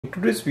In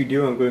today's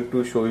video, I'm going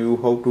to show you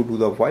how to do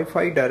the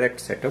Wi-Fi direct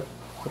setup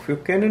of your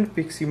Canon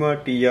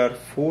Pixma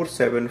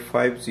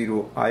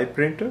TR4750i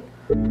printer.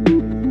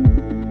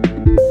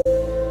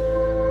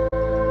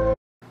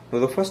 Now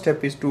the first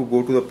step is to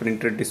go to the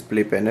printer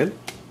display panel,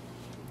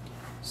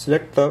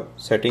 select the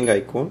setting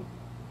icon,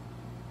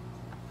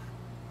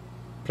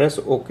 press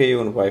OK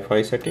on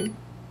Wi-Fi setting,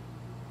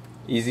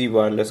 easy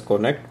wireless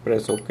connect,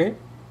 press OK.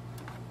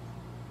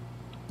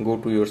 Go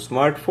to your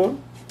smartphone.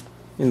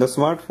 In the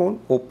smartphone,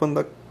 open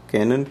the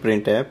Canon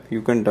Print app.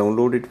 You can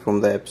download it from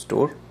the App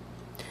Store.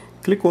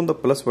 Click on the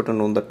plus button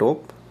on the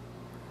top.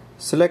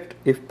 Select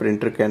if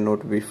printer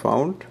cannot be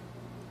found.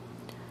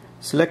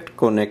 Select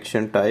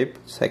connection type,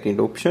 second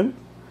option,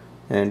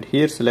 and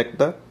here select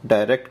the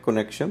direct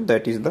connection,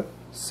 that is the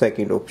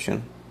second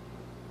option.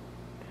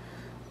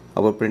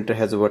 Our printer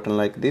has a button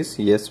like this.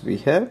 Yes, we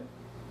have.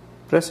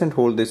 Press and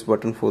hold this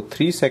button for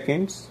 3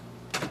 seconds.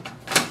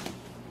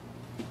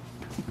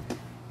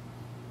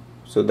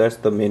 So that's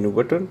the menu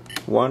button.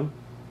 1,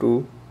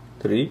 2,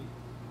 3.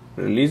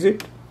 Release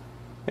it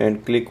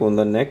and click on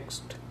the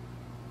next.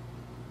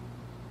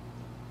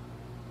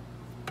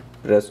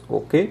 Press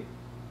OK.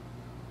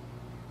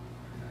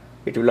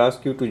 It will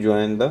ask you to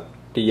join the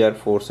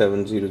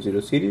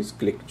TR4700 series.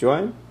 Click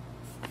join.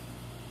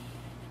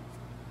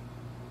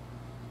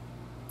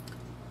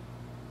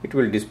 It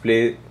will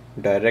display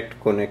direct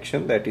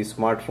connection, that is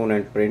smartphone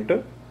and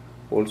printer.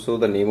 Also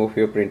the name of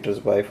your printer's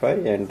Wi-Fi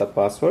and the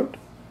password.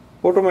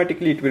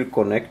 Automatically it will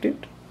connect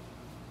it.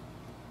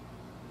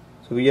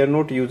 So we are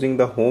not using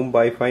the home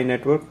Wi-Fi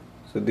network.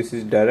 So this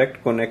is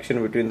direct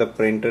connection between the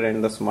printer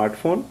and the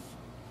smartphone.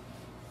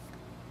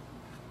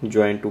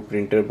 Join to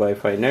printer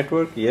Wi-Fi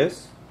network.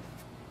 Yes.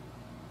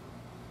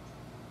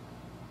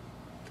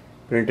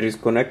 Printer is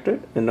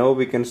connected and now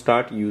we can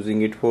start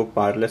using it for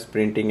wireless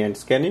printing and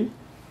scanning.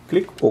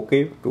 Click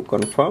OK to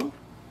confirm.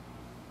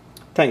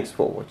 Thanks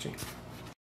for watching.